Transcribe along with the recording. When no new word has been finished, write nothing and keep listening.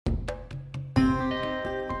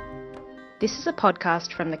This is a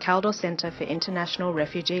podcast from the Kaldor Centre for International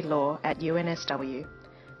Refugee Law at UNSW.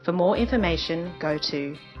 For more information, go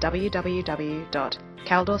to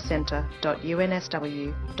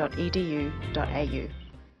www.kaldorcentre.unsw.edu.au.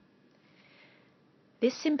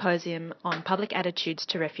 This symposium on public attitudes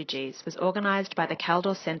to refugees was organised by the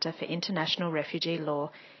Kaldor Centre for International Refugee Law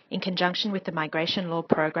in conjunction with the Migration Law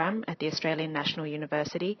Program at the Australian National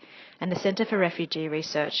University and the Centre for Refugee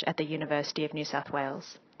Research at the University of New South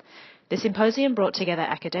Wales. The symposium brought together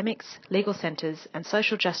academics, legal centres and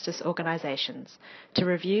social justice organisations to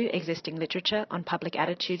review existing literature on public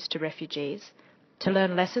attitudes to refugees, to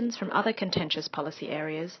learn lessons from other contentious policy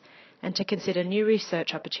areas, and to consider new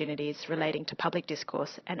research opportunities relating to public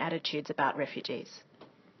discourse and attitudes about refugees.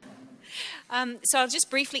 So I'll just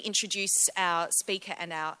briefly introduce our speaker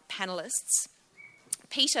and our panellists.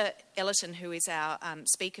 Peter Ellerton, who is our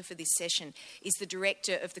speaker for this session, is the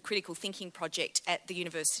director of the Critical Thinking Project at the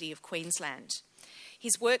University of Queensland.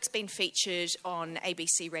 His work's been featured on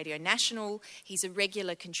ABC Radio National. He's a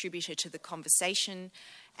regular contributor to The Conversation,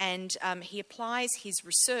 and he applies his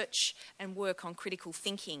research and work on critical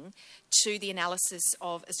thinking to the analysis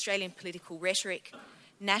of Australian political rhetoric,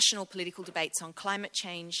 national political debates on climate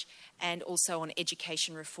change, and also on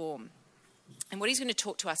education reform. And what he's going to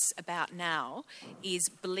talk to us about now is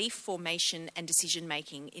belief formation and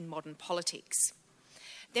decision-making in modern politics.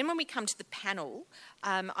 Then when we come to the panel,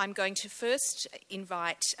 I'm going to first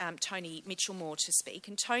invite Tony Mitchellmore to speak.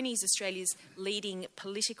 And Tony is Australia's leading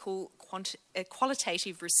political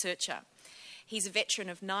qualitative researcher. He's a veteran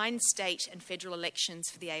of 9 state and federal elections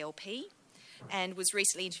for the ALP and was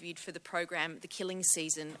recently interviewed for the program The Killing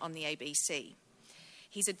Season on the ABC.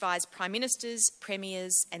 He's advised Prime Ministers,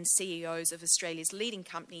 Premiers and CEOs of Australia's leading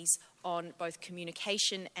companies on both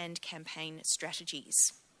communication and campaign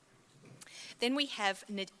strategies. Then we have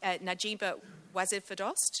Najeeba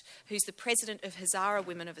Wazirfirdost, who's the president of Hazara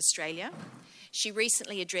Women of Australia. She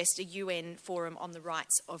recently addressed a UN forum on the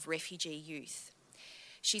rights of refugee youth.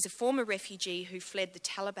 She's a former refugee who fled the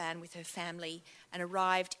Taliban with her family and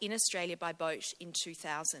arrived in Australia by boat in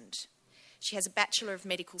 2000. She has a Bachelor of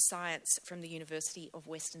Medical Science from the University of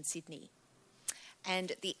Western Sydney. And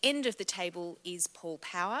at the end of the table is Paul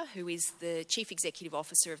Power, who is the Chief Executive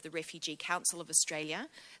Officer of the Refugee Council of Australia,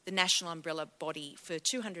 the national umbrella body for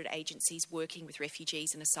 200 agencies working with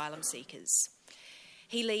refugees and asylum seekers.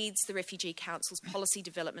 He leads the Refugee Council's policy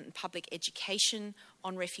development and public education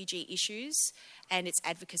on refugee issues and its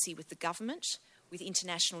advocacy with the government, with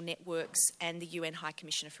international networks and the UN High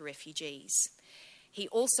Commissioner for Refugees. He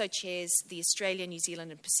also chairs the Australia, New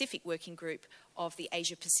Zealand and Pacific Working Group of the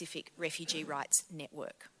Asia Pacific Refugee Rights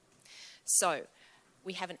Network. So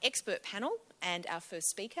we have an expert panel and our first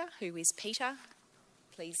speaker, who is Peter.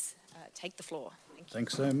 Please take the floor. Thank you.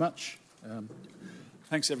 Thanks so much.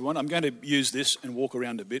 Thanks, everyone. I'm going to use this and walk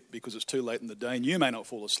around a bit because it's too late in the day and you may not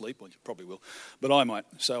fall asleep, or you probably will, but I might,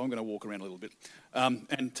 so I'm going to walk around a little bit.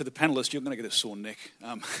 And to the panellists, you're going to get a sore neck.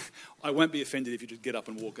 I won't be offended if you just get up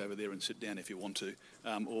and walk over there and sit down if you want to,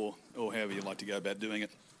 or however you like to go about doing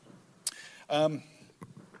it.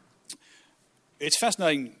 It's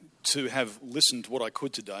fascinating to have listened to what I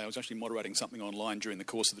could today. I was actually moderating something online during the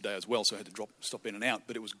course of the day as well, so I had to stop in and out,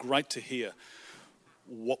 but it was great to hear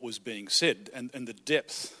what was being said and the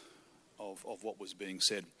depth of what was being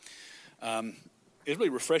said. It's really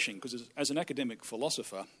refreshing because as an academic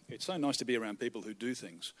philosopher, it's so nice to be around people who do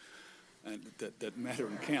things and that matter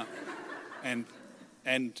and count. And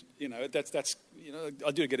you know, that's you know,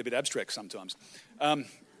 I do get a bit abstract sometimes.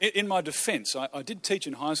 In my defence, I did teach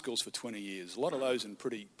in high schools for 20 years, a lot of those in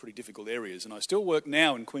pretty difficult areas, and I still work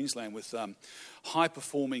now in Queensland with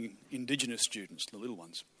high-performing Indigenous students, the little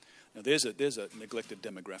ones. Now, there's a neglected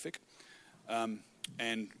demographic,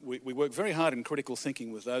 and we work very hard in critical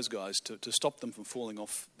thinking with those guys to stop them from falling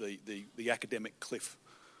off the academic cliff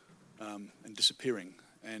and disappearing.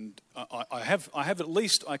 And I have at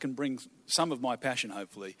least, I can bring some of my passion,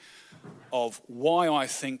 hopefully, of why I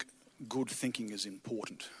think good thinking is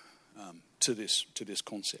important to this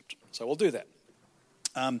concept. So I'll do that.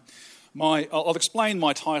 I'll explain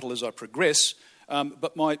my title as I progress.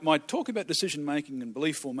 But my talk about decision-making and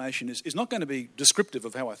belief formation is not going to be descriptive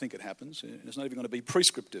of how I think it happens. It's not even going to be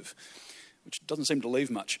prescriptive, which doesn't seem to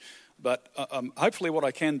leave much. But hopefully what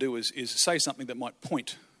I can do is say something that might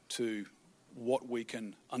point to what we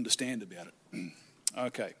can understand about it.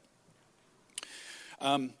 Okay.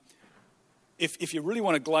 If you really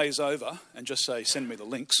want to glaze over and just say, send me the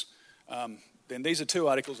links, then these are 2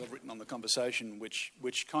 articles I've written on The Conversation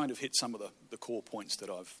which kind of hit some of the core points that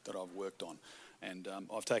I've worked on. And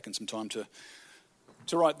I've taken some time to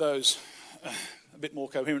write those a bit more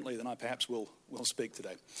coherently than I perhaps will speak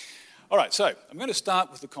today. All right, so I'm going to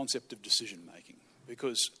start with the concept of decision-making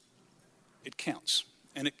because it counts.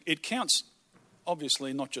 And it counts,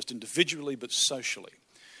 obviously, not just individually, but socially.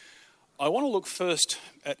 I want to look first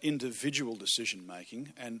at individual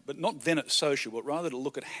decision-making, but not then at social, but rather to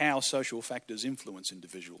look at how social factors influence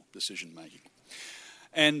individual decision-making.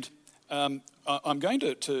 And I'm going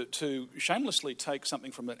to shamelessly take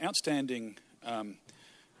something from an outstanding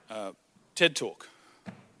TED Talk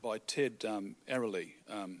by Ted Ariely,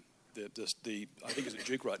 I think he's at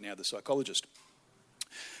Duke right now, the psychologist,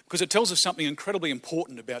 because it tells us something incredibly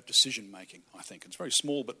important about decision-making, I think. It's a very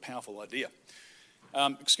small but powerful idea.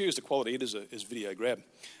 Excuse the quality, it is video grab.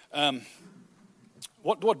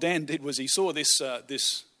 What Dan did was he saw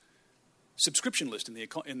this subscription list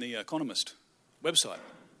in the Economist website.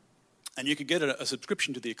 And you could get a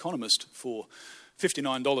subscription to The Economist for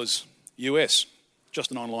 $59 US,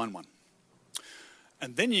 just an online one.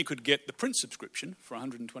 And then you could get the print subscription for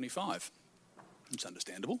 $125. It's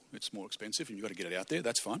understandable, it's more expensive and you've got to get it out there,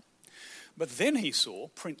 that's fine. But then he saw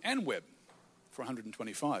print and web for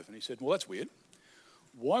 $125 and he said, well, that's weird.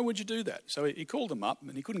 Why would you do that? So he called them up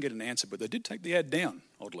and he couldn't get an answer, but they did take the ad down,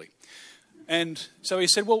 oddly. And so he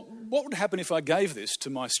said, well, what would happen if I gave this to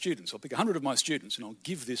my students? I'll pick 100 of my students and I'll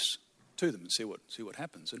give this to them and see what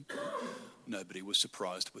happens. And nobody was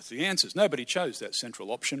surprised with the answers. Nobody chose that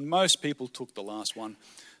central option. Most people took the last one.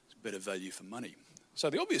 It's better value for money. So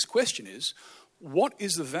the obvious question is, what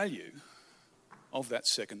is the value of that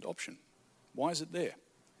second option? Why is it there?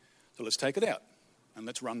 So let's take it out and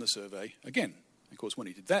let's run the survey again. Of course, when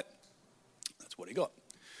he did that, that's what he got.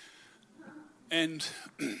 And,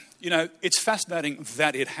 it's fascinating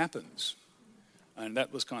that it happens. And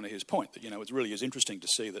that was kind of his point, that, it really is interesting to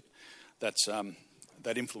see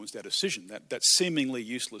that influenced our decision, that seemingly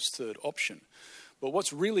useless third option. But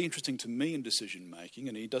what's really interesting to me in decision-making,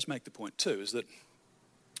 and he does make the point too, is that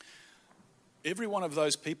every one of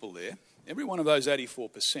those people there, every one of those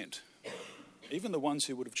 84%, even the ones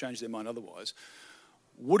who would have changed their mind otherwise,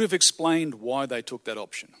 would have explained why they took that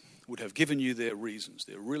option, would have given you their reasons,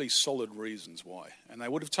 their really solid reasons why. And they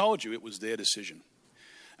would have told you it was their decision.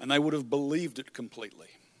 And they would have believed it completely.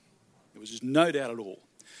 There was just no doubt at all.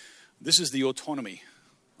 This is the autonomy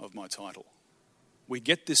of my title. We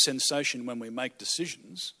get this sensation when we make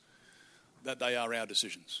decisions that they are our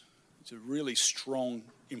decisions. It's a really strong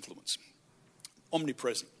influence,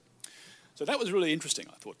 omnipresent. So that was really interesting,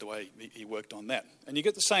 I thought, the way he worked on that. And you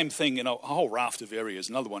get the same thing in a whole raft of areas.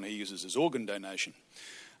 Another one he uses is organ donation.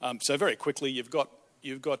 So very quickly, you've got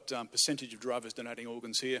percentage of drivers donating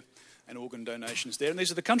organs here and organ donations there, and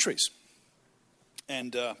these are the countries.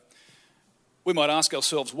 And we might ask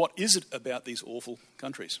ourselves, what is it about these awful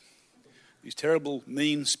countries? These terrible,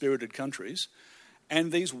 mean-spirited countries,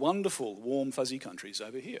 and these wonderful, warm, fuzzy countries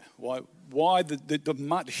over here. Why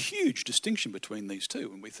the huge distinction between these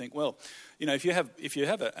two? And we think, well, if you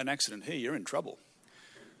have an accident here, you're in trouble.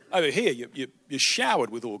 Over here, you're showered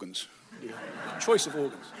with organs, choice of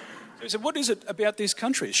organs. So he said, what is it about these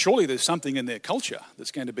countries? Surely there's something in their culture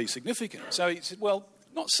that's going to be significant. So he said, well,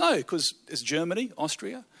 not so, because there's Germany,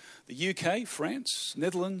 Austria, the UK, France,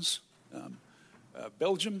 Netherlands,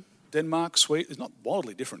 Belgium, Denmark, Sweden. There's not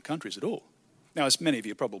wildly different countries at all. Now, as many of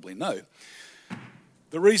you probably know,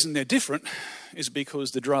 the reason they're different is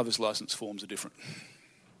because the driver's licence forms are different.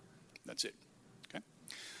 That's it. Okay.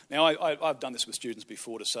 Now, I've done this with students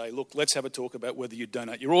before to say, look, let's have a talk about whether you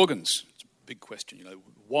donate your organs. It's a big question,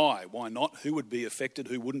 why? Why not? Who would be affected?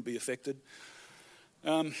 Who wouldn't be affected?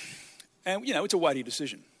 And, it's a weighty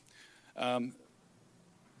decision.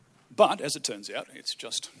 But, as it turns out, it's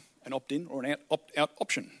just an opt-in or an opt-out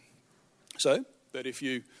option. So, that if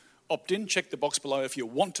you opt in, check the box below if you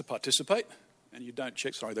want to participate, and you don't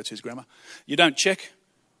check, sorry, that's his grammar, you don't check,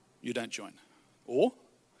 you don't join. Or,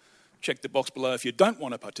 check the box below if you don't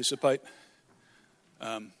want to participate,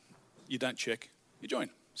 you don't check, you join.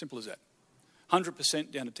 Simple as that.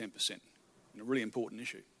 100% down to 10%, a really important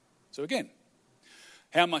issue. So again,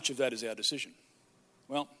 how much of that is our decision?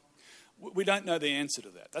 Well, we don't know the answer to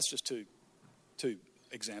that. That's just two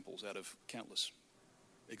examples out of countless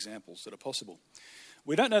examples that are possible.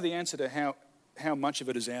 We don't know the answer to how much of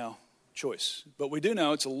it is our choice, but we do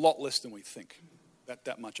know it's a lot less than we think.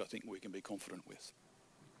 That much I think we can be confident with.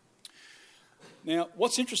 Now,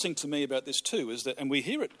 what's interesting to me about this too is that, and we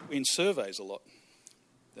hear it in surveys a lot,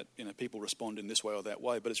 that people respond in this way or that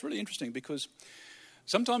way, but it's really interesting because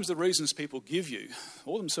sometimes the reasons people give you,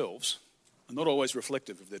 or themselves, are not always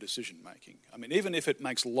reflective of their decision making. I mean, even if it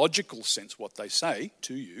makes logical sense what they say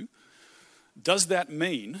to you, does that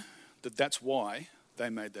mean that that's why they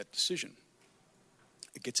made that decision?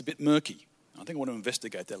 It gets a bit murky. I think I want to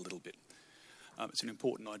investigate that a little bit. It's an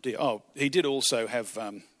important idea. Oh, he did also have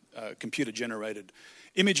computer-generated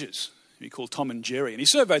images he called Tom and Jerry, and he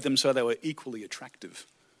surveyed them so they were equally attractive.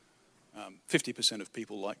 50% of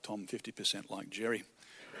people like Tom, 50% like Jerry.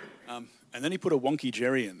 And then he put a wonky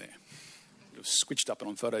Jerry in there. It was switched up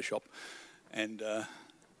on Photoshop and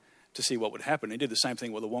to see what would happen. He did the same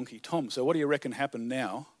thing with a wonky Tom. So what do you reckon happened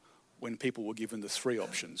now when people were given the three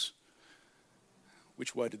options?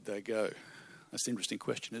 Which way did they go? That's the interesting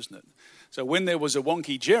question, isn't it? So when there was a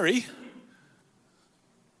wonky Jerry,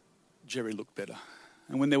 Jerry looked better.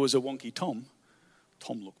 And when there was a wonky Tom,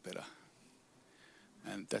 Tom looked better.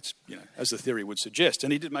 And that's, as the theory would suggest.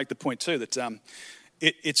 And he did make the point too that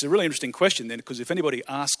it's a really interesting question then, because if anybody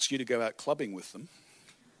asks you to go out clubbing with them,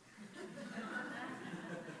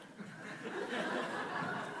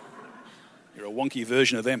 you're a wonky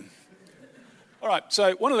version of them. All right,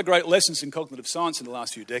 so one of the great lessons in cognitive science in the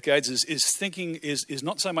last few decades is thinking is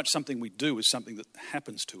not so much something we do as something that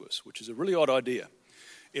happens to us, which is a really odd idea.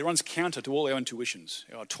 It runs counter to all our intuitions,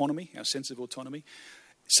 our autonomy, our sense of autonomy.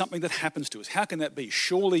 Something that happens to us. How can that be?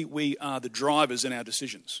 Surely we are the drivers in our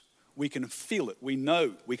decisions. We can feel it. We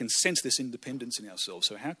know. We can sense this independence in ourselves.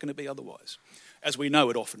 So how can it be otherwise? As we know,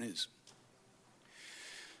 it often is.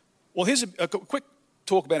 Well, here's a quick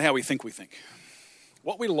talk about how we think we think.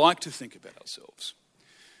 What we like to think about ourselves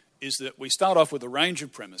is that we start off with a range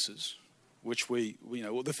of premises, which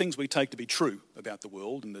the things we take to be true about the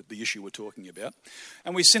world and the issue we're talking about,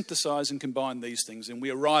 and we synthesize and combine these things, and we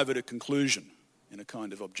arrive at a conclusion in a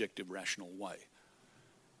kind of objective, rational way,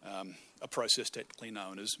 a process technically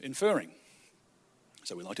known as inferring.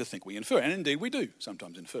 So we like to think we infer, and indeed we do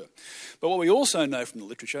sometimes infer. But what we also know from the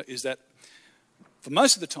literature is that for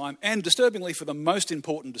most of the time, and disturbingly for the most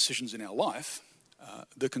important decisions in our life,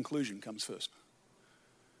 the conclusion comes first.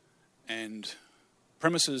 And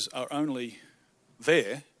premises are only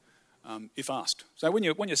there if asked. So when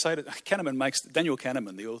you say that, Daniel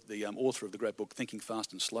Kahneman, the author of the great book Thinking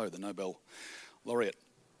Fast and Slow, the Nobel laureate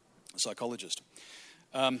psychologist,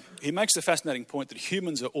 he makes the fascinating point that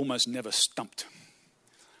humans are almost never stumped.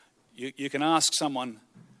 You can ask someone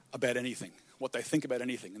about anything, what they think about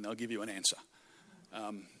anything, and they'll give you an answer.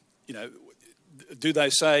 Do they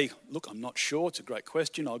say, look, I'm not sure, it's a great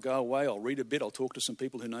question, I'll go away, I'll read a bit, I'll talk to some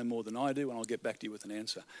people who know more than I do, and I'll get back to you with an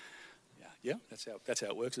answer? Yeah, that's how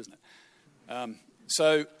it works, isn't it?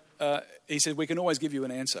 So he said, we can always give you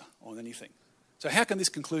an answer on anything. So how can this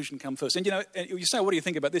conclusion come first? And you say, what do you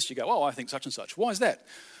think about this? You go, oh, I think such and such. Why is that?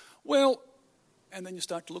 Well, and then you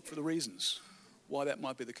start to look for the reasons why that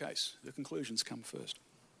might be the case. The conclusions come first.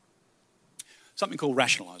 Something called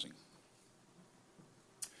rationalising.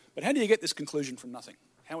 But how do you get this conclusion from nothing?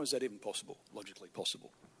 How is that even possible, logically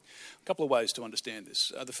possible? A couple of ways to understand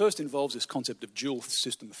this. The first involves this concept of dual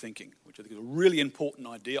system thinking, which I think is a really important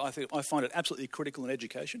idea. I find it absolutely critical in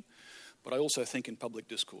education, but I also think in public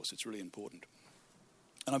discourse it's really important.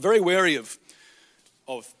 And I'm very wary of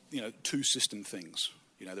two-system things.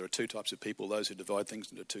 There are two types of people, those who divide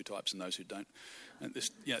things into two types and those who don't. And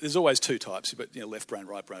there's always two types, but left brain,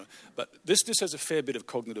 right brain. But this has a fair bit of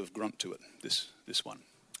cognitive grunt to it, this one.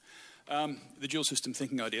 The dual system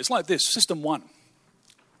thinking idea. It's like this. System 1,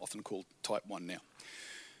 often called type 1 now.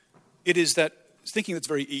 It is that thinking that's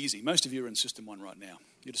very easy. Most of you are in system 1 right now.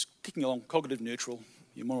 You're just kicking along, cognitive neutral.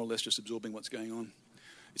 You're more or less just absorbing what's going on.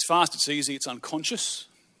 It's fast, it's easy, it's unconscious.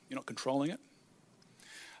 You're not controlling it.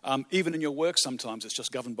 Even in your work, sometimes it's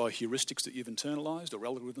just governed by heuristics that you've internalised or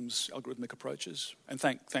algorithmic approaches. And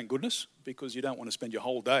thank goodness, because you don't want to spend your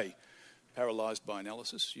whole day paralysed by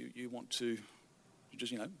analysis. You want to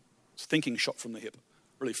just, it's thinking shot from the hip.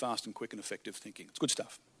 Really fast and quick and effective thinking. It's good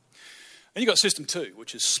stuff. And you've got system 2,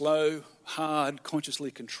 which is slow, hard,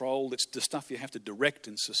 consciously controlled. It's the stuff you have to direct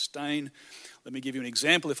and sustain. Let me give you an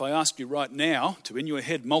example. If I ask you right now to, in your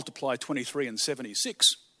head, multiply 23 and 76,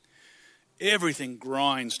 everything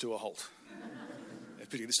grinds to a halt,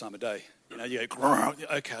 particularly this time of day. You go,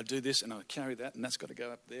 okay, I'll do this, and I'll carry that, and that's got to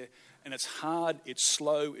go up there. And it's hard, it's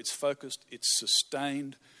slow, it's focused, it's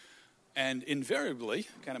sustained. And invariably,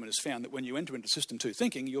 Kahneman has found that when you enter into system 2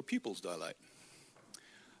 thinking, your pupils dilate.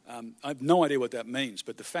 I have no idea what that means,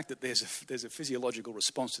 but the fact that there's a physiological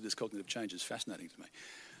response to this cognitive change is fascinating to me.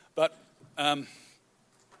 But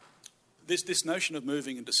this notion of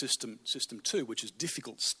moving into system 2, which is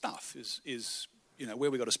difficult stuff, is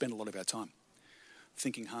where we've got to spend a lot of our time,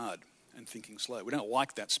 thinking hard and thinking slow. We don't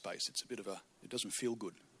like that space. It's it doesn't feel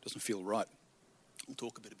good. It doesn't feel right. We'll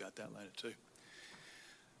talk a bit about that later too.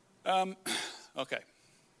 Okay,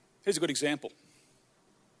 here's a good example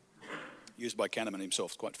used by Kahneman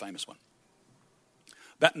himself. It's quite a famous one.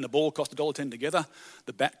 Bat and the ball cost $1.10 together.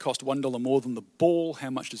 The bat cost $1 more than the ball. How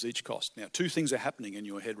much does each cost? Now, two things are happening in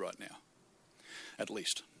your head right now, at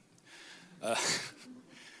least.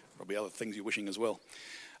 Probably other things you're wishing as well.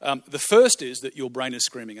 The first is that your brain is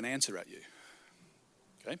screaming an answer at you.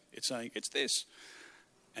 Okay, it's saying, it's this.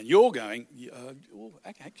 And you're going,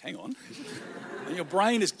 okay, hang on. And your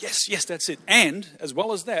brain is, yes, that's it. And as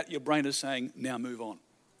well as that, your brain is saying, now move on.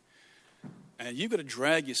 And you've got to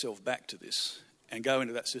drag yourself back to this and go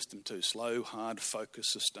into that system too. Slow, hard,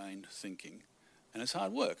 focused, sustained thinking. And it's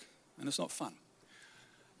hard work, and it's not fun.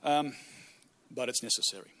 But it's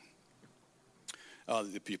necessary.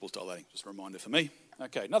 The pupils dilating, just a reminder for me.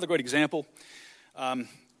 Okay, another great example.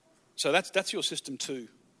 So that's your system 2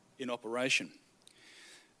 in operation.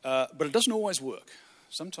 But it doesn't always work.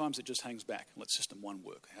 Sometimes it just hangs back and lets system 1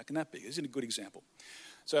 work. How can that be? Isn't it a good example?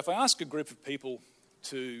 So if I ask a group of people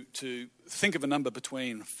to think of a number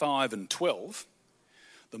between 5 and 12,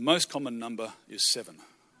 the most common number is 7.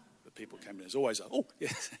 The people came in, there's always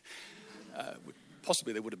yes.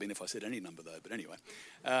 Possibly there would have been if I said any number though, but anyway.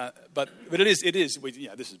 But it is.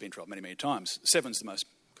 This has been tried many times. 7's the most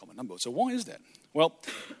common number. So why is that? Well,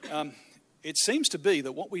 it seems to be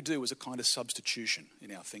that what we do is a kind of substitution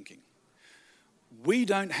in our thinking. We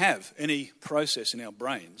don't have any process in our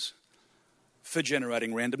brains for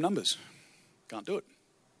generating random numbers. Can't do it.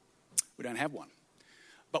 We don't have one.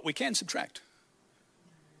 But we can subtract.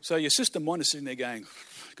 So your system 1 is sitting there going,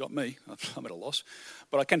 got me, I'm at a loss.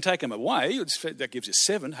 But I can take them away. That gives you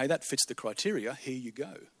 7. Hey, that fits the criteria. Here you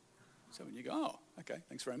go. So when you go, oh, okay,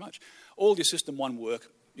 thanks very much. All your system 1 work,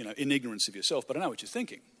 in ignorance of yourself. But I know what you're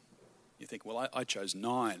thinking. You think, well, I chose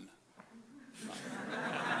 9.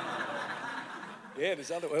 Yeah,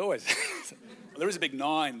 there's other always. Well, there is a big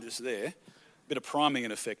 9 just there. Bit of priming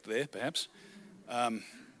in effect there, perhaps. Well,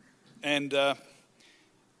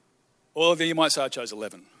 then you might say I chose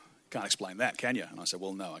 11. Can't explain that, can you? And I say,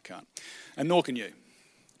 well, no, I can't. And nor can you.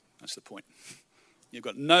 That's the point. You've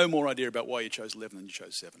got no more idea about why you chose 11 than you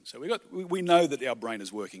chose 7. So we know that our brain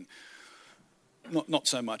is working not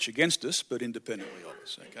so much against us, but independently of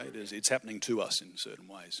us. Okay, it's happening to us in certain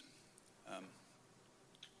ways.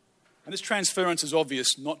 And this transference is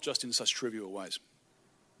obvious not just in such trivial ways.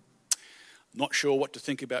 Not sure what to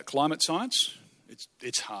think about climate science.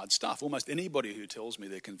 It's hard stuff. Almost anybody who tells me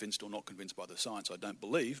they're convinced or not convinced by the science, I don't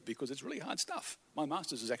believe, because it's really hard stuff. My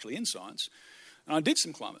master's is actually in science, and I did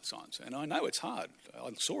some climate science, and I know it's hard. I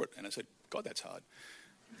saw it, and I said, God, that's hard.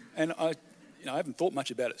 And I haven't thought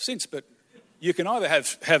much about it since, but you can either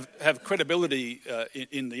have credibility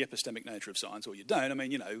in the epistemic nature of science, or you don't. I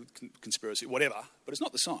mean, conspiracy, whatever, but it's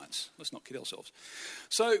not the science. Let's not kid ourselves.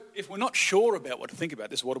 So if we're not sure about what to think about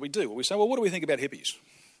this, what do? Well, we say, well, what do we think about hippies?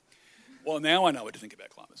 Well, now I know what to think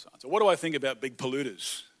about climate science. Or what do I think about big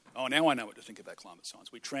polluters? Oh, now I know what to think about climate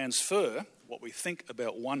science. We transfer what we think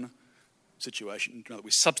about one situation,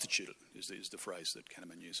 we substitute it, is the phrase that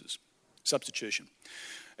Kahneman uses. Substitution.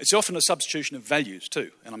 It's often a substitution of values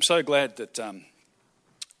too. And I'm so glad that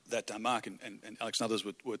Mark and Alex and others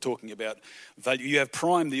were talking about value. You have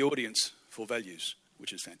primed the audience for values,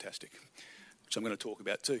 which is fantastic, which I'm going to talk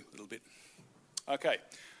about too a little bit. Okay.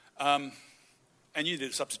 And you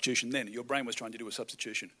did a substitution then. Your brain was trying to do a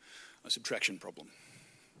substitution, a subtraction problem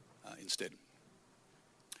instead.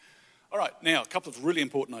 All right, now a couple of really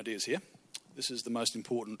important ideas here. This is the most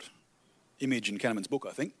important image in Kahneman's book,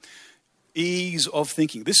 I think. Ease of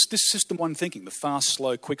thinking. This system 1 thinking, the fast,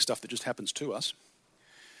 slow, quick stuff that just happens to us.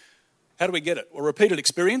 How do we get it? Well, repeated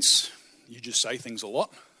experience. You just say things a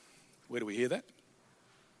lot. Where do we hear that?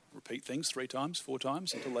 Repeat things 3 times, 4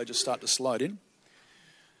 times, until they just start to slide in.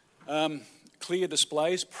 Clear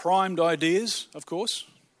displays, primed ideas, of course.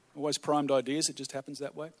 Always primed ideas, it just happens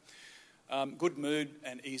that way. Good mood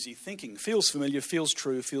and easy thinking. Feels familiar, feels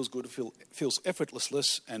true, feels good, feels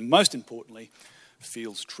effortless, and most importantly,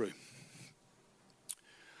 feels true.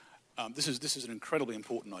 This is an incredibly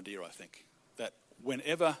important idea, I think, that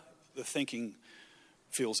whenever the thinking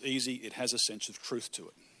feels easy, it has a sense of truth to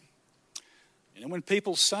it. And when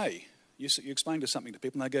people say, you explain something to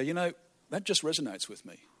people and they go, that just resonates with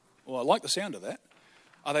me. Well, I like the sound of that.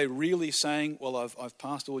 Are they really saying, well, I've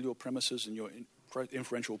passed all your premises and your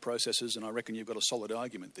inferential processes and I reckon you've got a solid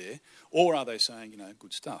argument there? Or are they saying,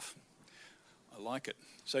 good stuff? I like it.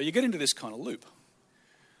 So you get into this kind of loop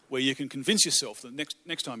where you can convince yourself that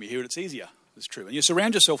next time you hear it, it's easier. It's true. And you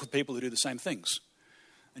surround yourself with people who do the same things.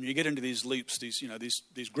 And you get into these loops,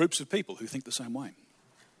 these groups of people who think the same way.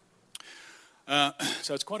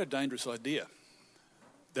 So it's quite a dangerous idea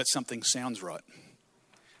that something sounds right.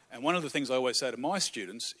 And one of the things I always say to my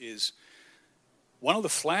students is, One of the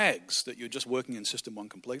flags that you're just working in System 1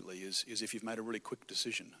 completely is if you've made a really quick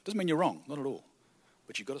decision. Doesn't mean you're wrong, not at all.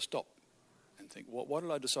 But you've got to stop and think, why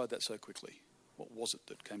did I decide that so quickly? What was it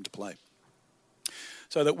that came to play?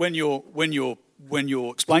 So that when you're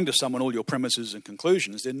explaining to someone all your premises and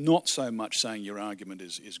conclusions, they're not so much saying your argument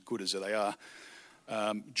is good as they are,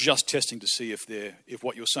 just testing to see if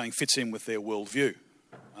what you're saying fits in with their worldview,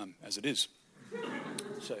 as it is.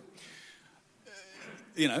 So,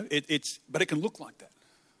 but it can look like that.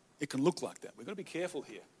 It can look like that. We've got to be careful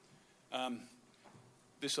here.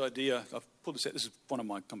 This idea, I've pulled this out, this is one of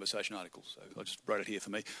my conversation articles, so I just wrote it here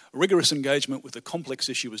for me. A rigorous engagement with a complex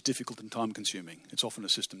issue is difficult and time-consuming. It's often a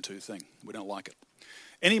System 2 thing. We don't like it.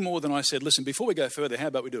 Any more than I said, listen, before we go further, how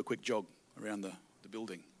about we do a quick jog around the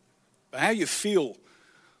building? But how you feel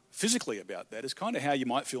physically about that is kind of how you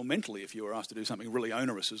might feel mentally if you were asked to do something really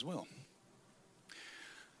onerous as well.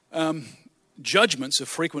 Judgments are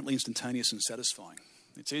frequently instantaneous and satisfying.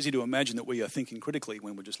 It's easy to imagine that we are thinking critically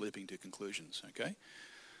when we're just leaping to conclusions, okay?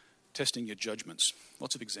 Testing your judgments.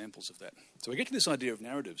 Lots of examples of that. So we get to this idea of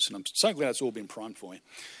narratives, and I'm so glad it's all been primed for me.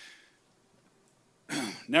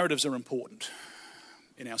 Narratives are important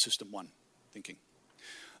in our System 1 thinking.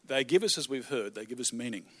 They give us, as we've heard, they give us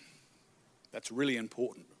meaning. That's really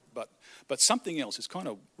important. But something else is kind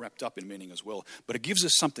of wrapped up in meaning as well. But it gives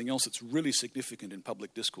us something else that's really significant in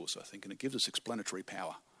public discourse, I think, and it gives us explanatory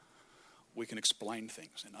power. We can explain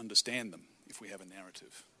things and understand them if we have a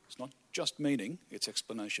narrative. It's not just meaning, it's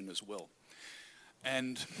explanation as well.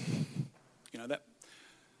 And,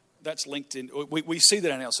 that's linked in. We see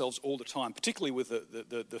that in ourselves all the time, particularly with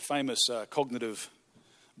the famous cognitive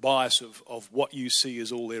bias of what you see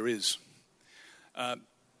is all there is. The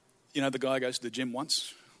guy goes to the gym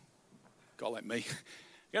once, guy like me, you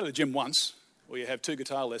go to the gym once, or you have 2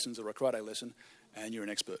 guitar lessons or a karate lesson, and you're an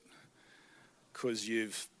expert. Because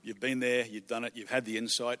you've been there, you've done it, you've had the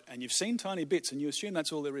insight, and you've seen tiny bits, and you assume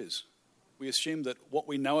that's all there is. We assume that what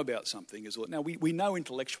we know about something is all. Now, we know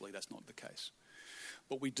intellectually that's not the case.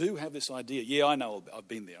 But we do have this idea, I know, I've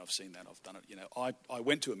been there, I've seen that, I've done it. I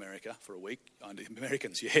went to America for a week.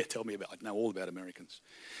 Americans, tell me about it. I know all about Americans.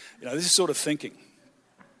 This is sort of thinking.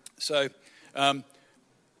 So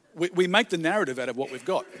we make the narrative out of what we've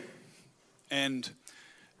got. And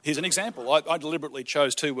here's an example. I deliberately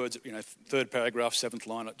chose 2 words, 3rd paragraph, 7th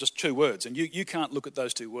line, just 2 words. And you can't look at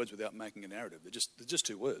those 2 words without making a narrative. They're just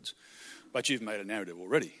 2 words. But you've made a narrative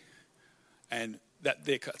already. And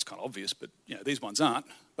it's kind of obvious, but these ones aren't.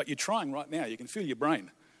 But you're trying right now. You can feel your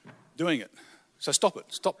brain doing it. So stop it.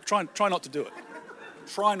 Stop. Try not to do it.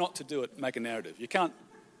 Try not to do it. Make a narrative. You can't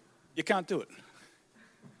do it.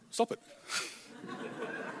 Stop it.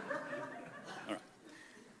 All right.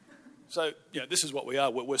 So this is what we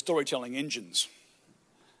are. We're storytelling engines.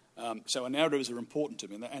 So our narratives are important to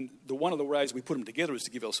me, and one of the ways we put them together is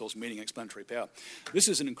to give ourselves meaning and explanatory power. This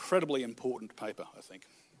is an incredibly important paper, I think.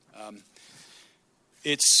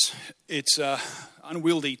 It's an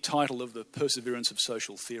unwieldy title of the Perseverance of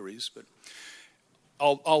Social Theories, but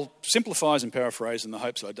I'll simplify and paraphrase in the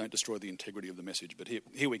hopes I don't destroy the integrity of the message. But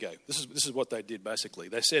here we go. This is what they did basically.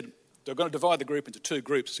 They said they're going to divide the group into 2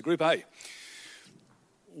 groups. So Group A,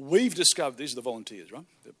 we've discovered, these are the volunteers, right?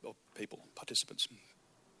 The people, participants.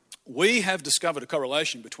 We have discovered a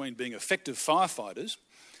correlation between being effective firefighters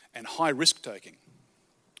and high risk taking.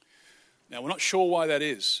 Now, we're not sure why that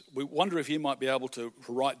is. We wonder if you might be able to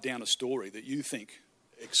write down a story that you think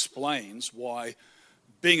explains why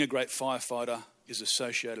being a great firefighter is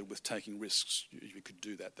associated with taking risks. If you could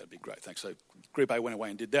do that, that'd be great. Thanks. So Group A went away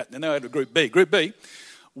and did that. Then they had a Group B. Group B,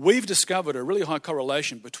 we've discovered a really high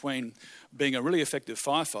correlation between being a really effective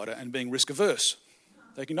firefighter and being risk averse,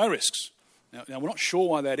 taking no risks. Now, we're not sure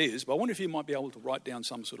why that is, but I wonder if you might be able to write down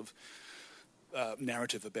some sort of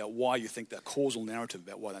narrative about why you think that, causal narrative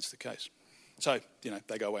about why that's the case. So,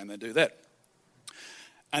 they go away and they do that.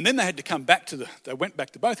 And then they had to come back they went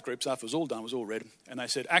back to both groups after it was all done, it was all read, and they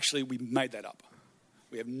said, actually, we made that up.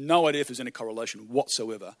 We have no idea if there's any correlation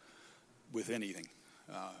whatsoever with anything.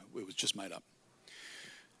 It was just made up.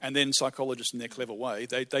 And then psychologists, in their clever way,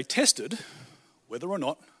 they tested whether or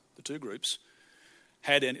not the 2 groups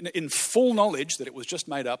had, in full knowledge that it was just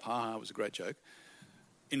made up, it was a great joke,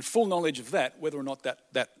 in full knowledge of that, whether or not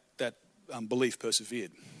that belief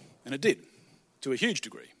persevered. And it did, to a huge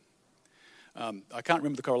degree. I can't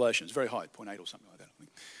remember the correlation. It's very high, 0.8 or something like that.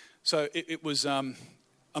 So it was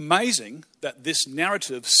amazing that this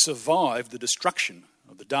narrative survived the destruction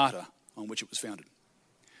of the data on which it was founded.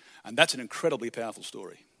 And that's an incredibly powerful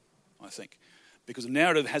story, I think, because the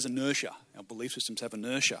narrative has inertia. Our belief systems have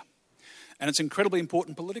inertia. And it's incredibly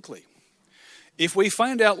important politically. If we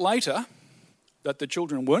find out later that the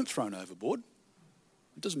children weren't thrown overboard,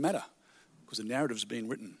 It doesn't matter, because the narrative's been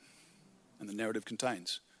written, and the narrative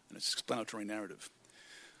contains, and it's explanatory narrative.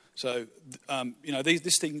 So,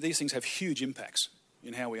 these things have huge impacts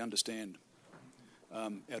in how we understand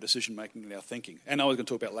our decision-making and our thinking. And I was going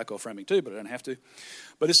to talk about Lakoff framing too, but I don't have to.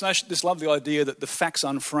 But it's this lovely idea that the facts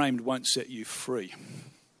unframed won't set you free.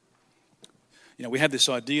 We have this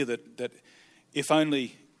idea that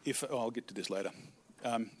I'll get to this later.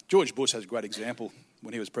 George Bush has a great example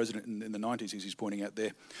when he was president in the 90s, as he's pointing out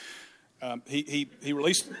there. He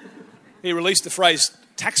released the phrase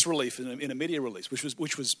tax relief in a media release, which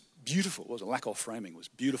was beautiful. It was a Lakoff framing. It was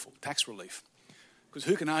beautiful, tax relief. Because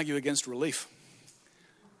who can argue against relief?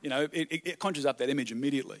 It conjures up that image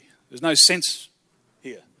immediately. There's no sense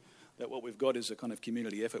here that what we've got is a kind of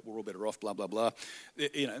community effort, we're all better off, blah, blah, blah.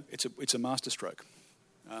 It's a masterstroke.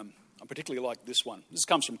 I particularly like this one. This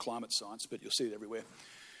comes from climate science, but you'll see it everywhere.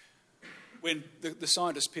 When the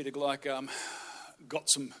scientist Peter Gleick got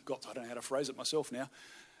I don't know how to phrase it myself now,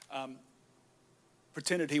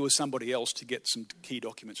 pretended he was somebody else to get some key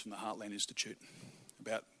documents from the Heartland Institute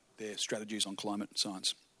about their strategies on climate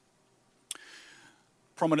science.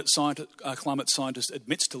 Prominent climate scientist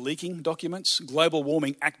admits to leaking documents. Global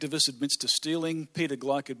warming activist admits to stealing. Peter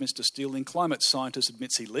Gleick admits to stealing. Climate scientist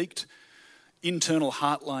admits he leaked. Internal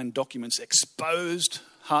Heartland documents exposed.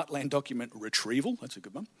 Heartland document retrieval. That's a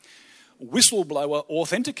good one. Whistleblower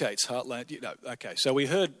authenticates Heartland. Okay, so we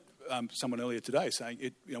heard someone earlier today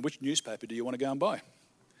saying, which newspaper do you want to go and buy?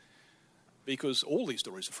 Because all these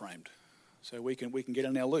stories are framed. So we can get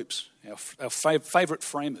in our loops, our favourite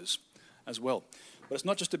framers as well. But it's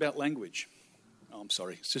not just about language. Oh, I'm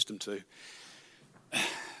sorry, System 2.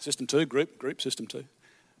 System 2, group System 2.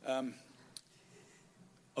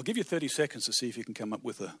 I'll give you 30 seconds to see if you can come up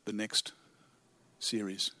with the next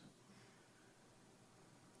series.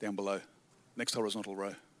 Down below. Next horizontal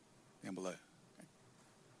row. Down below.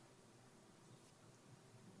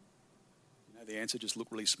 The answer, just look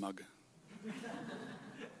really smug.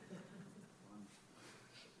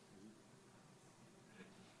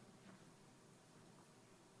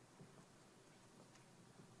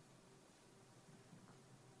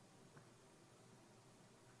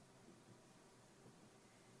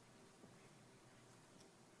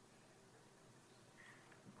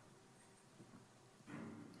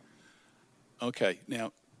 Okay,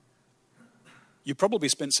 now, you probably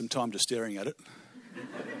spent some time just staring at it,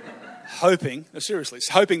 hoping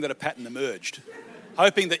that a pattern emerged,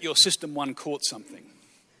 hoping that your System 1 caught something.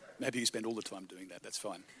 Maybe you spend all the time doing that, that's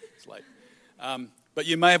fine, it's late. But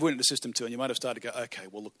you may have went into System 2 and you might have started to go, okay,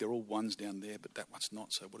 well, look, they're all ones down there, but that one's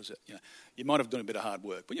not, so what is it? You might have done a bit of hard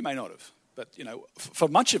work, but you may not have. But, for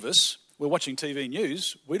much of us, we're watching TV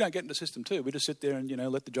news, we don't get into System 2, we just sit there and,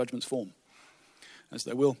 let the judgments form, as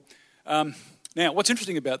they will. Now, what's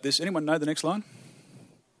interesting about this, anyone know the next line?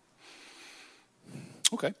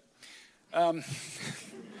 Okay.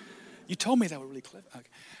 You told me they were really clever. Okay.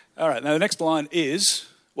 All right, now the next line is,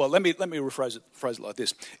 well, let me phrase it like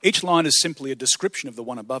this. Each line is simply a description of the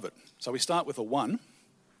one above it. So we start with a 1.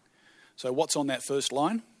 So what's on that first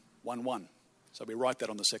line? 1, 1. So we write that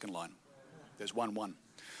on the second line. There's 1, 1.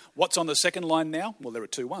 What's on the second line now? Well, there are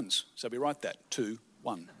 2 1s. So we write that, 2,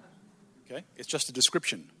 1. Okay? It's just a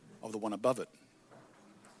description of the one above it.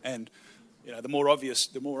 And, the more obvious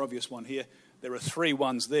one here, there are 3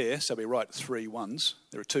 1s there, so we write 3 1s.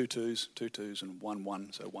 There are 2 2s, and 1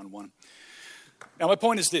 1, so 1 1. Now, my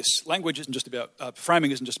point is this. Language isn't just about,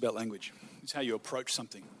 framing isn't just about language. It's how you approach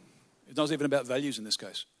something. It's not even about values in this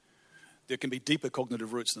case. There can be deeper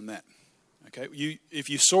cognitive roots than that. Okay? If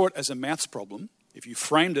you saw it as a maths problem, if you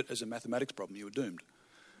framed it as a mathematics problem, you were doomed.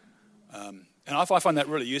 And I find that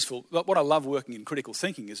really useful. What I love working in critical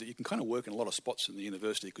thinking is that you can kind of work in a lot of spots in the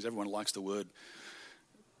university because everyone likes the word,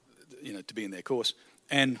 to be in their course.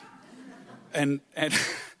 And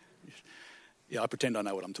yeah, I pretend I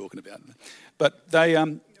know what I'm talking about. But they,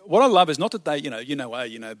 what I love is not that they,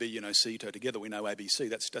 A, B, C, together we know ABC.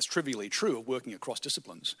 That's trivially true of working across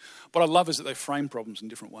disciplines. What I love is that they frame problems in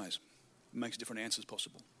different ways. It makes different answers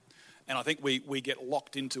possible. And I think we get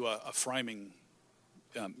locked into a framing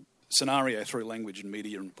scenario through language and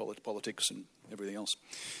media and politics and everything else,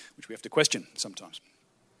 which we have to question sometimes.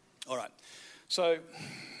 All right. So,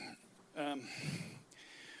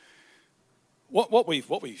 what we've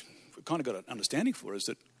kind of got an understanding for is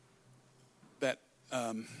that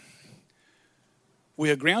we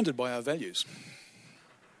are grounded by our values.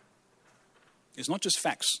 It's not just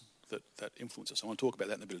facts that influence us. I want to talk about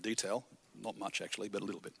that in a bit of detail. Not much, actually, but a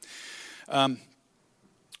little bit.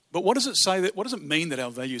 But what does it mean that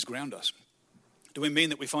our values ground us? Do we mean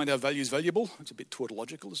that we find our values valuable? It's a bit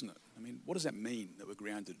tautological, isn't it? I mean, what does that mean, that we're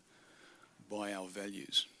grounded by our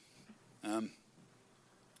values.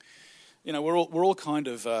 We're all kind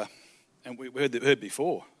of, and we heard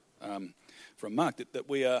before from Mark that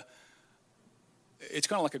we are. It's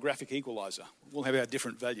kind of like a graphic equalizer. We'll have our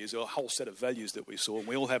different values, or a whole set of values that we saw, and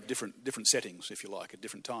we all have different settings, if you like, at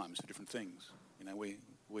different times for different things.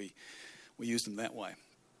 We use them that way,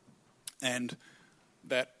 and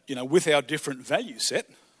that with our different value set,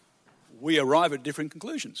 we arrive at different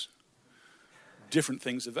conclusions. Different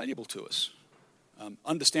things are valuable to us.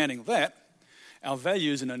 Understanding that, our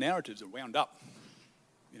values and our narratives are wound up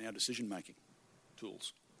in our decision-making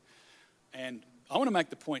tools. And I want to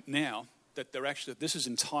make the point now that this is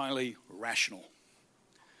entirely rational.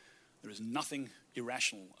 There is nothing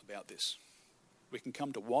irrational about this. We can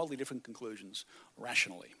come to wildly different conclusions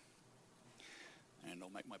rationally. And I'll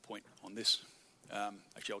make my point on this.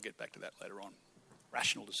 Actually, I'll get back to that later on.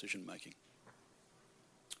 Rational decision-making.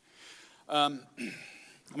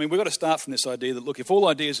 We've got to start from this idea that, look, if all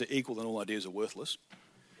ideas are equal, then all ideas are worthless.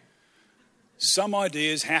 Some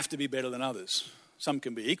ideas have to be better than others. Some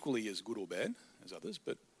can be equally as good or bad as others,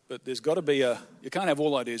 but there's got to be you can't have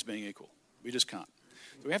all ideas being equal. We just can't.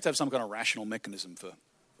 So we have to have some kind of rational mechanism for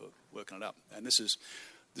working it up. And this is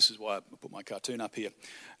why I put my cartoon up here.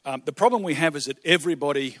 The problem we have is that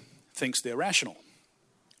everybody thinks they're rational.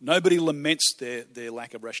 Nobody laments their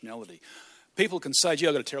lack of rationality. People can say, gee,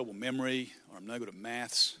 I've got a terrible memory, or I'm no good at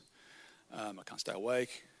maths, I can't stay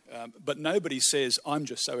awake. But nobody says, I'm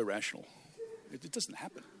just so irrational. It doesn't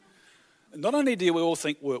happen. And not only do we all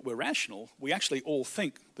think we're rational, we actually all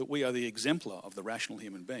think that we are the exemplar of the rational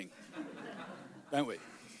human being. Don't we?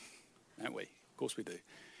 Don't we? Of course we do.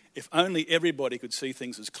 If only everybody could see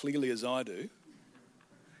things as clearly as I do,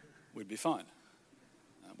 we'd be fine.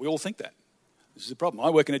 We all think that. This is a problem. I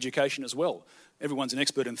work in education as well. Everyone's an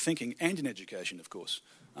expert in thinking and in education, of course,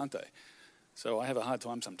 aren't they? So I have a hard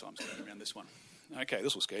time sometimes getting around this one. Okay,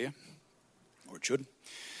 this will scare you, or it should.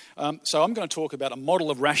 So I'm going to talk about a model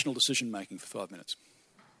of rational decision-making for 5 minutes.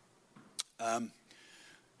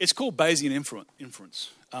 It's called Bayesian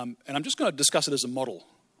inference, and I'm just going to discuss it as a model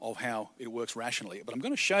of how it works rationally. But I'm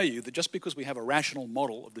going to show you that just because we have a rational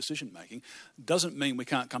model of decision-making doesn't mean we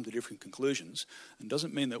can't come to different conclusions, and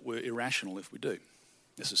doesn't mean that we're irrational if we do,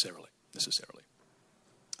 necessarily.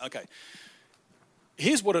 Okay,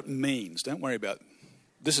 here's what it means. Don't worry about,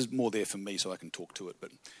 this is more there for me so I can talk to it, but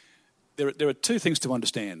there are two things to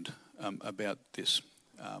understand about this,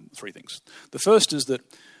 three things. The first is that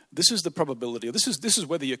this is the probability, or this is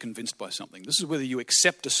whether you're convinced by something. This is whether you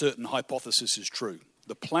accept a certain hypothesis is true.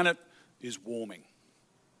 The planet is warming.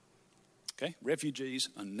 Okay? Refugees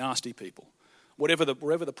are nasty people. Wherever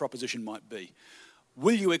the proposition might be.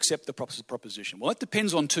 Will you accept the proposition? Well, that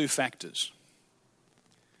depends on two factors.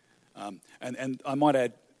 And I might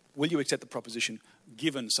add, will you accept the proposition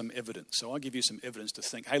given some evidence? So I'll give you some evidence to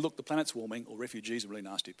think, hey, look, the planet's warming, or refugees are really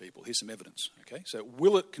nasty people. Here's some evidence. Okay? So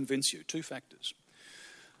will it convince you? Two factors.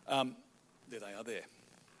 There they are there.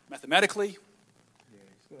 Mathematically,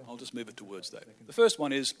 I'll just move it to words though. The first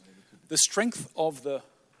one is the strength of the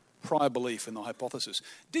prior belief in the hypothesis.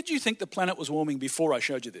 Did you think the planet was warming before I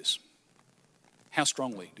showed you this? How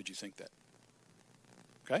strongly did you think that?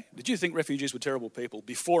 Okay? Did you think refugees were terrible people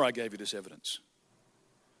before I gave you this evidence?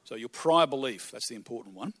 So your prior belief, that's the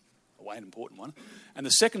important one, an important one. And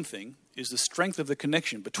the second thing is the strength of the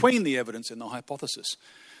connection between the evidence and the hypothesis.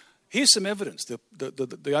 Here's some evidence.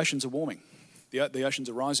 The oceans are warming. The oceans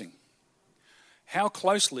are rising. How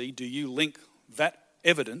closely do you link that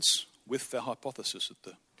evidence with the hypothesis that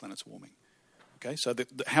the planet's warming? Okay, so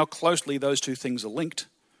how closely those two things are linked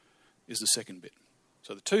is the second bit.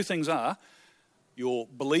 So the two things are your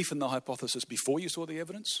belief in the hypothesis before you saw the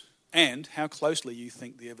evidence and how closely you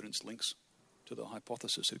think the evidence links to the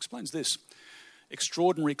hypothesis. It explains this.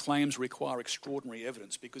 Extraordinary claims require extraordinary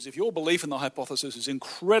evidence, because if your belief in the hypothesis is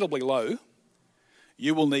incredibly low,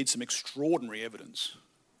 you will need some extraordinary evidence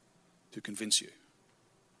to convince you.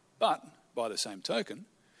 But, by the same token,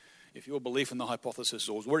 if your belief in the hypothesis is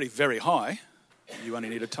already very high, you only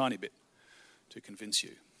need a tiny bit to convince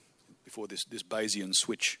you before this Bayesian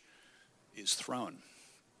switch is thrown.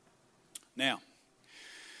 Now,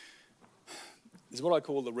 this is what I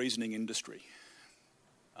call the reasoning industry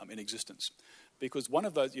in existence. Because one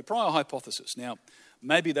of those, your prior hypothesis, now,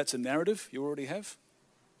 maybe that's a narrative you already have.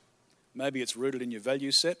 Maybe it's rooted in your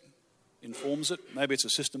value set, informs it. Maybe it's a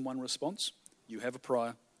system one response. You have a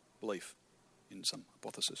prior belief in some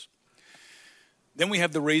hypothesis. Then we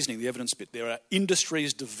have the reasoning, the evidence bit. There are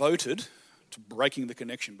industries devoted to breaking the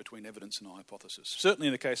connection between evidence and a hypothesis. Certainly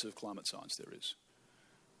in the case of climate science there is.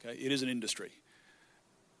 Okay, it is an industry.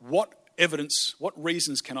 What evidence, what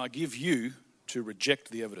reasons can I give you to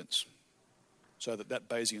reject the evidence? so that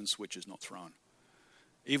Bayesian switch is not thrown,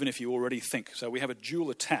 even if you already think. So we have a dual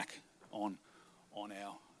attack on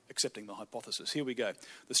our accepting the hypothesis. Here we go.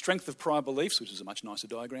 The strength of prior beliefs, which is a much nicer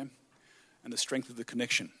diagram, and the strength of the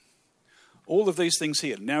connection. All of these things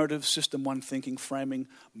here, narrative, system one thinking, framing,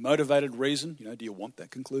 motivated reason, do you want that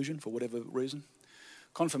conclusion for whatever reason?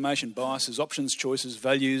 Confirmation biases, options, choices,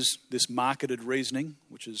 values, this marketed reasoning,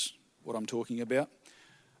 which is what I'm talking about.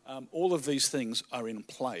 All of these things are in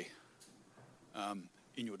play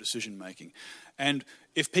in your decision making. And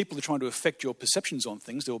if people are trying to affect your perceptions on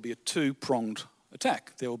things, there will be a two-pronged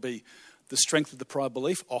attack. There will be the strength of the prior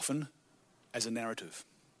belief, often as a narrative.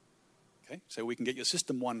 Okay? So we can get your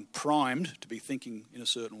system one primed to be thinking in a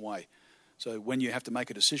certain way. So when you have to make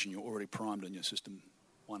a decision, you're already primed in your system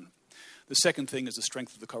one. The second thing is the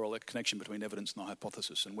strength of the correlate connection between evidence and the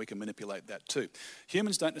hypothesis, and we can manipulate that too.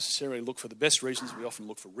 Humans don't necessarily look for the best reasons, we often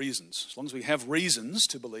look for reasons. As long as we have reasons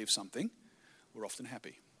to believe something, we're often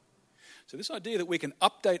happy. So this idea that we can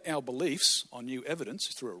update our beliefs on new evidence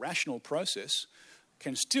through a rational process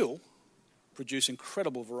can still produce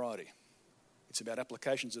incredible variety. It's about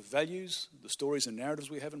applications of values, the stories and narratives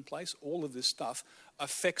we have in place. All of this stuff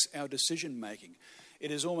affects our decision making. It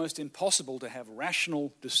is almost impossible to have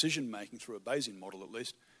rational decision making through a Bayesian model, at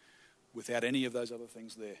least, without any of those other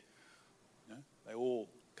things there. They all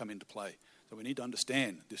come into play. So we need to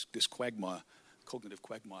understand this quagmire, cognitive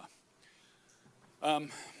quagmire.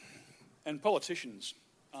 And politicians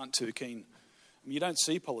aren't too keen. You don't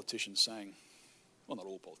see politicians saying, well, not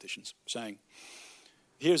all politicians, saying,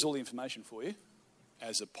 here's all the information for you.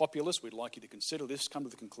 As a populace, we'd like you to consider this, come to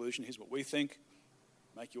the conclusion, here's what we think,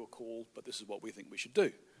 make your call, but this is what we think we should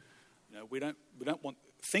do. We don't want,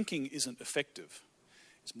 thinking isn't effective.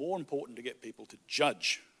 It's more important to get people to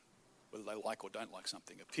judge whether they like or don't like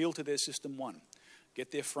something. Appeal to their system one.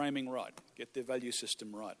 Get their framing right. Get their value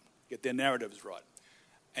system right. Get their narratives right.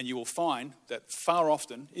 And you will find that far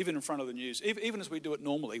often, even in front of the news, even as we do it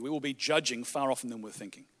normally, we will be judging far often than we're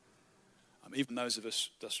thinking. Even those of us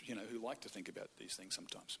who like to think about these things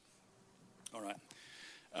sometimes. All right.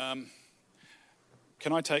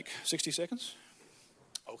 Can I take 60 seconds?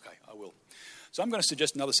 Okay, I will. So I'm going to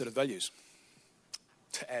suggest another set of values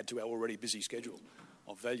to add to our already busy schedule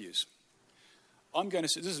of values. I'm going to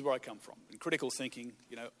say, this is where I come from. In critical thinking,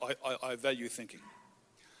 I value thinking.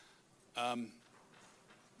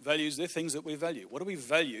 Values, they're things that we value. What do we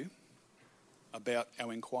value about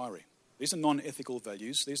our inquiry? These are non-ethical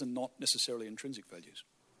values. These are not necessarily intrinsic values.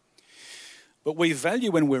 But we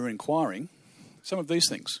value when we're inquiring some of these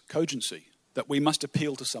things. Cogency, that we must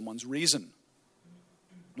appeal to someone's reason,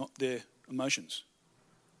 not their emotions.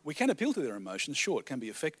 We can appeal to their emotions, sure, it can be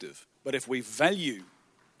effective. But if we value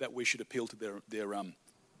that we should appeal to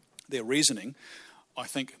their reasoning, I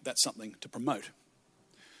think that's something to promote.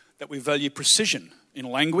 That we value precision in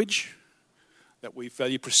language, that we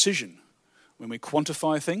value precision when we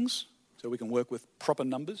quantify things, so we can work with proper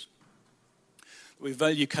numbers. We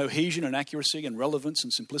value cohesion and accuracy and relevance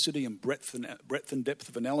and simplicity and breadth and depth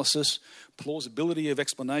of analysis, plausibility of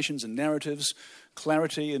explanations and narratives,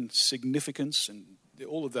 clarity and significance and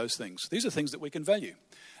all of those things. These are things that we can value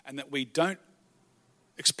and that we don't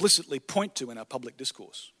explicitly point to in our public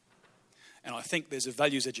discourse. And I think there's a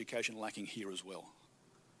values education lacking here as well.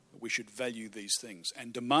 We should value these things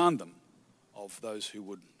and demand them of those who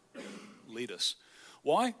would lead us.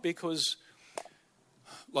 Why? Because,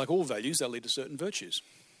 like all values, they lead to certain virtues.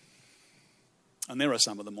 And there are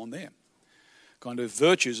some of them on there. Kind of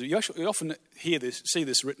virtues. You often see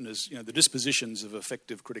this written as, the dispositions of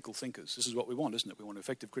effective critical thinkers. This is what we want, isn't it? We want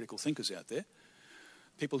effective critical thinkers out there.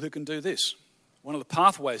 People who can do this. One of the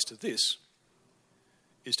pathways to this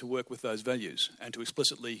is to work with those values and to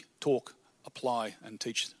explicitly talk, apply, and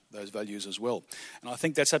teach those values as well. And I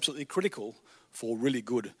think that's absolutely critical for really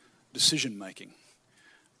good decision making.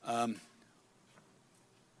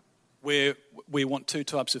 Where we want two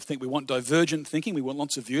types of thinking. We want divergent thinking. We want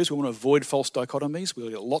lots of views. We want to avoid false dichotomies.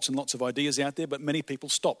 We've got lots and lots of ideas out there, but many people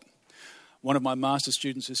stop. One of my master's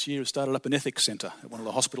students this year has started up an ethics centre at one of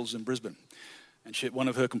the hospitals in Brisbane. And one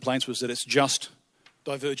of her complaints was that it's just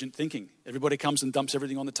divergent thinking. Everybody comes and dumps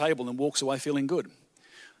everything on the table and walks away feeling good.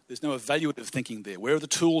 There's no evaluative thinking there. Where are the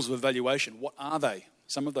tools of evaluation? What are they?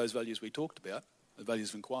 Some of those values we talked about, the values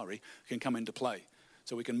of inquiry, can come into play.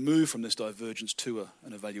 So we can move from this divergence to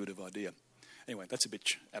an evaluative idea. Anyway, that's a bit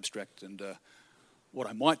abstract, and what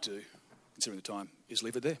I might do, considering the time, is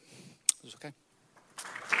leave it there. Is it okay?